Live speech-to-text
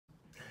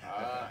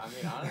I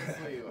mean,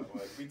 honestly,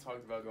 like we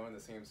talked about going to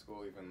the same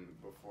school even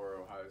before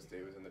Ohio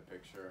State was in the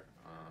picture.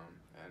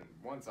 And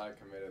once I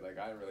committed, like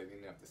I really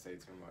didn't have to say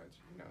too much.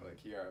 You know,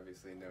 like he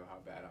obviously knew how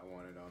bad I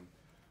wanted him.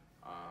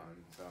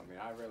 So I mean,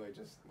 I really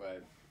just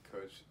let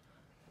Coach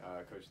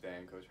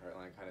Dan, Coach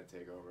Hartline kind of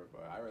take over,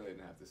 but I really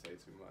didn't have to say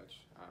too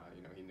much.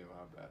 You know, he knew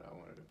how bad I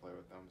wanted to play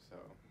with them, so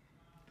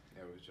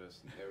it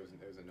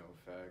was a no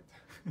effect.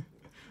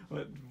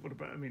 What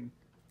about? I mean,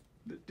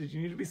 did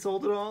you need to be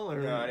sold at all?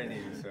 Or? No, I didn't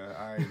need to. So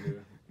I already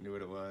knew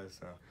what it was.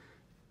 So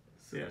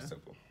it's super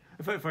simple.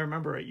 If I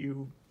remember right,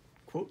 you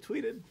quote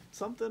tweeted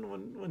something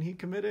when he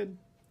committed.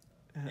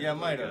 Yeah, I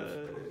might have.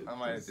 I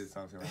might have did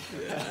something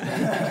like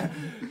that.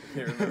 I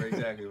can't remember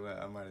exactly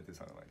what. I might have did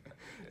something like that.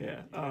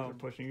 Yeah.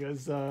 Pushing you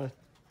guys.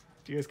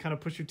 Do you guys kind of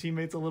push your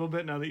teammates a little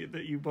bit now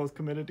that you both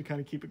committed to kind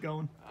of keep it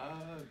going?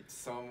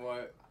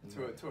 Somewhat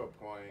to a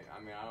point. I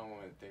mean, I don't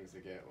want things to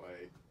get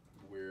like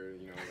weird.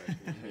 You know,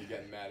 like me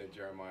getting mad at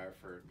Jeremiah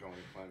for going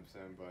to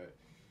Clemson, but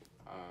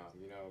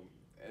you know,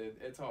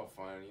 it's all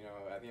fun. You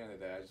know, at the end of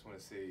the day, I just want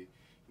to see,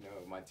 you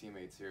know, my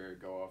teammates here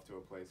go off to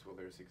a place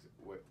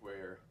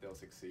where they'll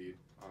succeed.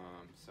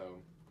 So,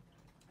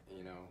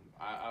 you know,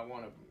 I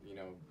want to, you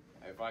know,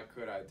 if I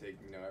could, I'd take,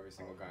 you know, every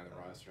single guy on the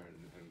roster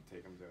and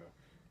take them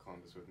to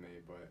Columbus with me.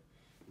 But,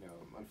 you know,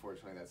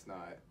 unfortunately, that's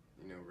not,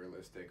 you know,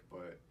 realistic.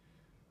 But,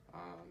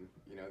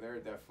 you know, there are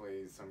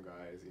definitely some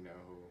guys, you know,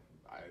 who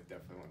I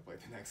definitely want to play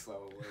at the next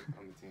level with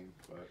on the team.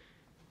 But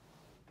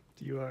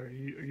are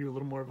you a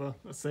little more of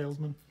a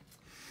salesman?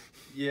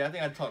 Yeah, I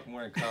think I talked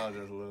more in college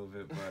a little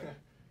bit, but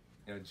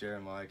you know,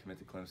 Jeremiah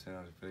committed to Clemson.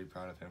 I was really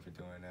proud of him for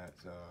doing that.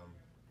 So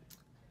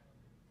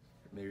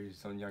maybe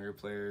some younger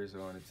players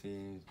or on the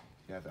team,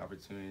 you have the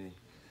opportunity.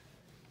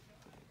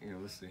 You know,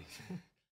 we'll see.